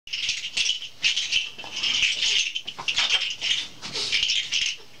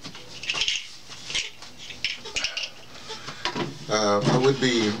I would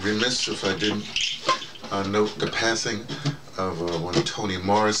be remiss if I didn't note the passing of one Toni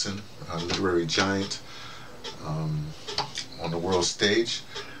Morrison, a literary giant on the world stage.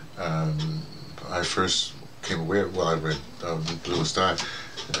 I first came aware, well, I read Blue Star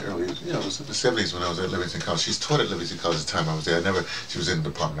early, it was in the 70s when I was at Livingston College. She's taught at Livingston College at the time I was there. She was in the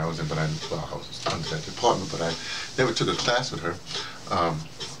department I was in, but I was under that department, but I never took a class with her.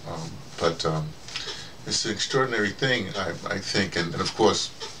 But it's an extraordinary thing, I think, and of course,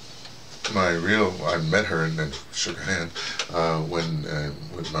 I met her and then shook her hand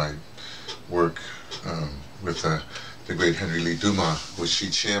with my work with the great Henry Lee Dumas, which she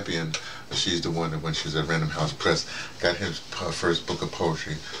championed. She's the one that, when she was at Random House Press, got his first book of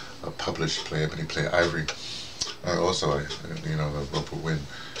poetry published, Ebony Play Ivory. Also, the Roper Wynn,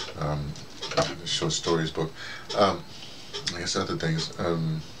 the short stories book. I guess other things.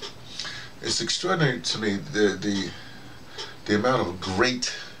 It's extraordinary to me the amount of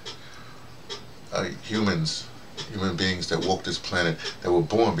great human beings that walked this planet that were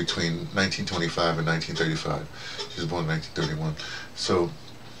born between 1925 and 1935. She was born in 1931. So,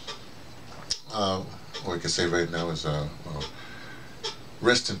 what I can say right now is,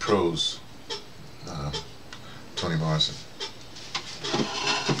 rest in prose, Toni Morrison.